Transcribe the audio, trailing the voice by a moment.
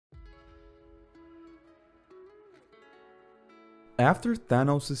After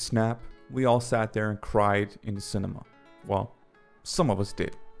Thanos' snap, we all sat there and cried in the cinema. Well, some of us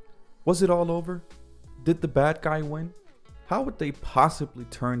did. Was it all over? Did the bad guy win? How would they possibly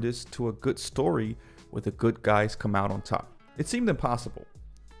turn this to a good story where the good guys come out on top? It seemed impossible.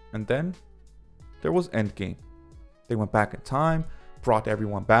 And then there was Endgame. They went back in time, brought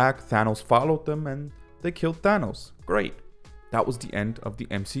everyone back, Thanos followed them, and they killed Thanos. Great. That was the end of the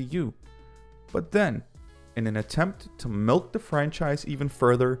MCU. But then, in an attempt to milk the franchise even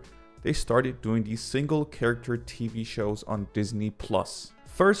further, they started doing these single character TV shows on Disney+.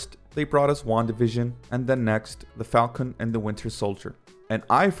 First, they brought us WandaVision, and then next, The Falcon and the Winter Soldier. And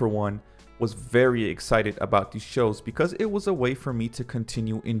I, for one, was very excited about these shows because it was a way for me to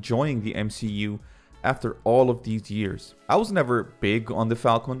continue enjoying the MCU after all of these years. I was never big on The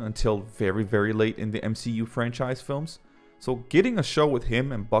Falcon until very late in the MCU franchise films. So getting a show with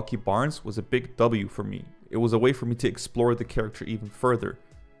him and Bucky Barnes was a big W for me. It was a way for me to explore the character even further.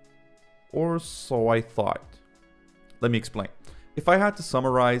 Or so I thought. Let me explain. If I had to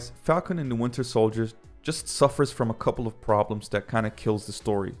summarize, Falcon and the Winter Soldier just suffers from a couple of problems that kind of kills the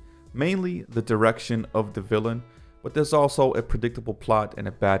story. Mainly the direction of the villain, but there's also a predictable plot and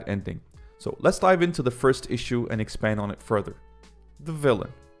a bad ending. So let's dive into the first issue and expand on it further. The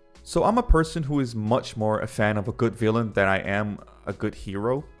villain. So I'm a person who is much more a fan of a good villain than I am a good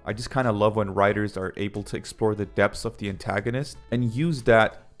hero. I just kind of love when writers are able to explore the depths of the antagonist and use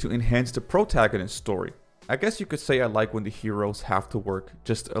that to enhance the protagonist's story. I guess you could say I like when the heroes have to work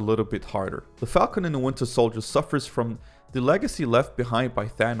just a little bit harder. The Falcon and the Winter Soldier suffers from the legacy left behind by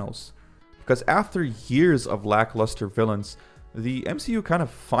Thanos, because after years of lackluster villains, the MCU kind of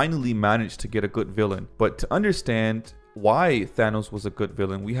finally managed to get a good villain. But to understand why Thanos was a good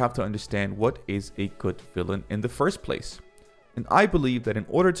villain, we have to understand what is a good villain in the first place. And I believe that in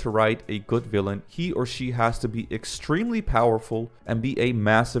order to write a good villain, he or she has to be extremely powerful and be a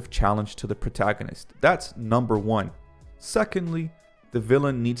massive challenge to the protagonist. That's number one. Secondly, the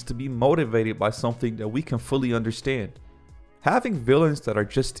villain needs to be motivated by something that we can fully understand. Having villains that are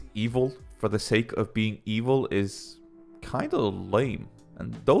just evil for the sake of being evil is kind of lame.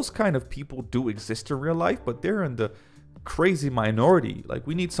 And those kind of people do exist in real life, but they're in the crazy minority. Like,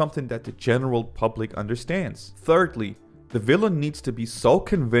 we need something that the general public understands. Thirdly, the villain needs to be so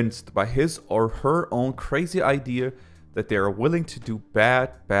convinced by his or her own crazy idea that they are willing to do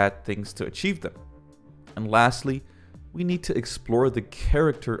bad things to achieve them. And lastly, we need to explore the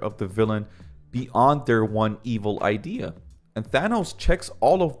character of the villain beyond their one evil idea. And Thanos checks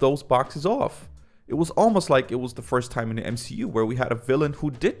all of those boxes off. It was almost like it was the first time in the MCU where we had a villain who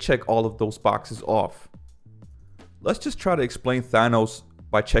did check all of those boxes off. Let's just try to explain Thanos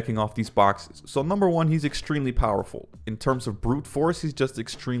by checking off these boxes. So number one, he's extremely powerful. In terms of brute force, he's just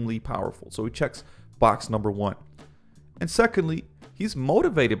extremely powerful. So he checks box number one. And secondly, he's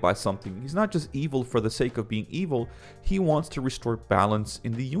motivated by something. He's not just evil for the sake of being evil. He wants to restore balance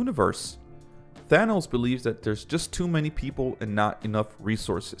in the universe. Thanos believes that there's just too many people and not enough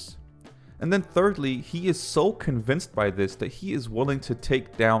resources. And then thirdly, he is so convinced by this that he is willing to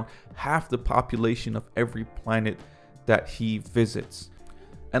take down half the population of every planet that he visits.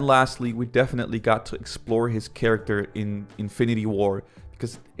 And lastly, we definitely got to explore his character in Infinity War,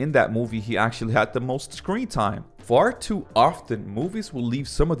 because in that movie he actually had the most screen time. Far too often, movies will leave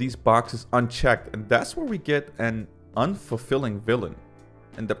some of these boxes unchecked, and that's where we get an unfulfilling villain.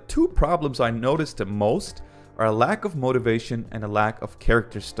 And the two problems I noticed the most are a lack of motivation and a lack of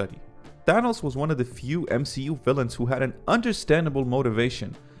character study. Thanos was one of the few MCU villains who had an understandable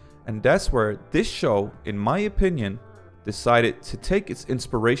motivation, and that's where this show, in my opinion, decided to take its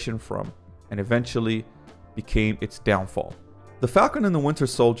inspiration from and eventually became its downfall. The Falcon and the Winter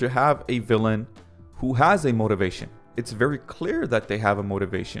Soldier have a villain who has a motivation. It's very clear that they have a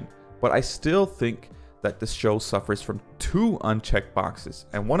motivation, but I still think that this show suffers from two unchecked boxes,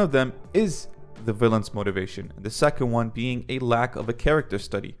 and one of them is the villain's motivation, and the second one being a lack of a character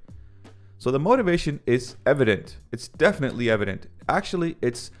study. So the motivation is evident. It's definitely evident. Actually,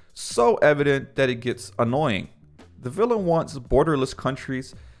 it's so evident that it gets annoying. The villain wants borderless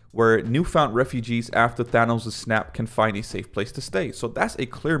countries where newfound refugees after Thanos' snap can find a safe place to stay. So that's a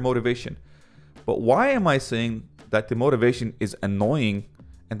clear motivation. But why am I saying that the motivation is annoying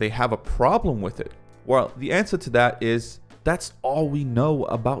and they have a problem with it? Well, the answer to that is that's all we know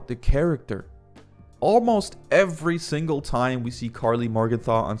about the character. Almost every single time we see Carly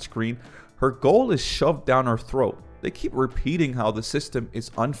Morgenthau on screen, her goal is shoved down her throat. They keep repeating how the system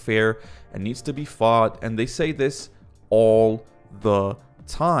is unfair and needs to be fought, and they say this all the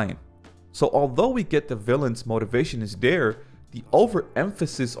time. So although we get the villain's motivation is there, the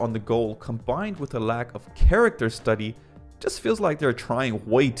overemphasis on the goal combined with a lack of character study just feels like they're trying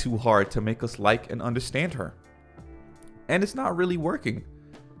way too hard to make us like and understand her. And it's not really working.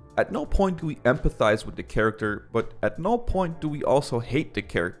 At no point do we empathize with the character, but at no point do we also hate the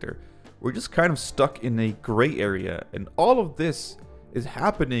character. We're just kind of stuck in a gray area, and all of this is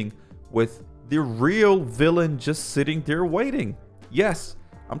happening with the real villain just sitting there waiting. Yes,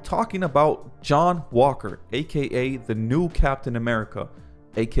 I'm talking about John Walker, aka the new Captain America,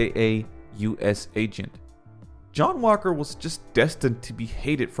 aka US Agent. John Walker was just destined to be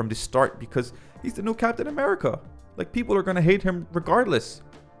hated from the start because he's the new Captain America. Like, people are gonna hate him regardless.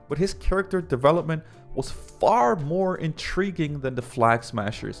 But his character development was far more intriguing than the Flag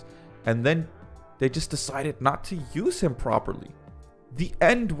Smashers, and then they just decided not to use him properly. The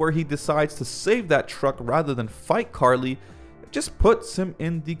end where he decides to save that truck rather than fight Carly just puts him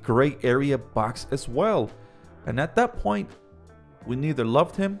in the gray area box as well. And at that point, we neither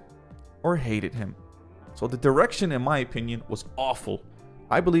loved him or hated him. So the direction, in my opinion, was awful.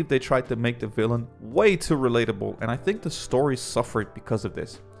 I believe they tried to make the villain way too relatable, and I think the story suffered because of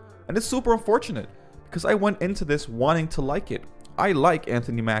this. And it's super unfortunate, because I went into this wanting to like it. I like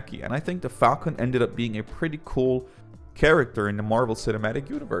Anthony Mackie, and I think the Falcon ended up being a pretty cool character in the Marvel Cinematic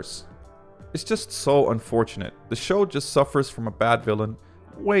Universe. It's just so unfortunate. The show just suffers from a bad villain,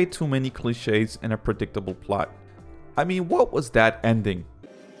 way too many cliches, and a predictable plot. I mean, what was that ending?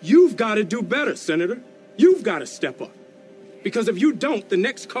 You've got to do better, Senator. You've got to step up. Because if you don't, the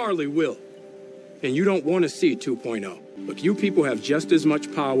next Carly will. And you don't want to see 2.0. Look, you people have just as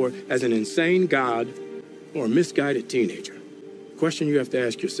much power as an insane god or a misguided teenager. The question you have to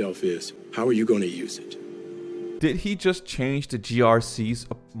ask yourself is, how are you going to use it? Did he just change the GRC's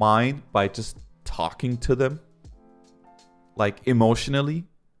mind by just talking to them? Like, emotionally?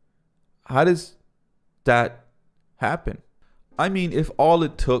 How does that happen? I mean, if all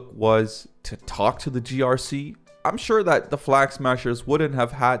it took was to talk to the GRC, I'm sure that the Flag Smashers wouldn't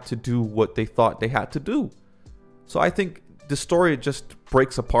have had to do what they thought they had to do. So I think the story just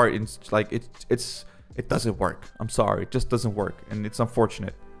breaks apart, and like it doesn't work. I'm sorry, it just doesn't work, and it's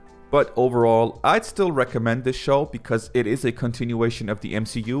unfortunate. But overall, I'd still recommend this show because it is a continuation of the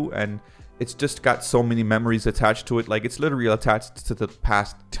MCU, and it's just got so many memories attached to it. Like, it's literally attached to the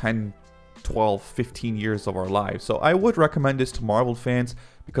past 10, 12, 15 years of our lives. So I would recommend this to Marvel fans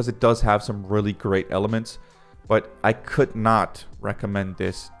because it does have some really great elements. But I could not recommend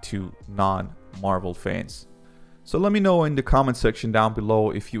this to non-Marvel fans. So let me know in the comment section down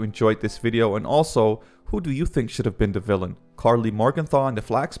below if you enjoyed this video, and also, who do you think should have been the villain? Carly Morgenthau and the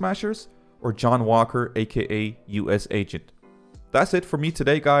Flag Smashers, or John Walker, aka US Agent? That's it for me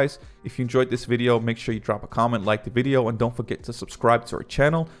today, guys. If you enjoyed this video, make sure you drop a comment, like the video, and don't forget to subscribe to our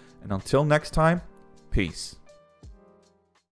channel. And until next time, peace.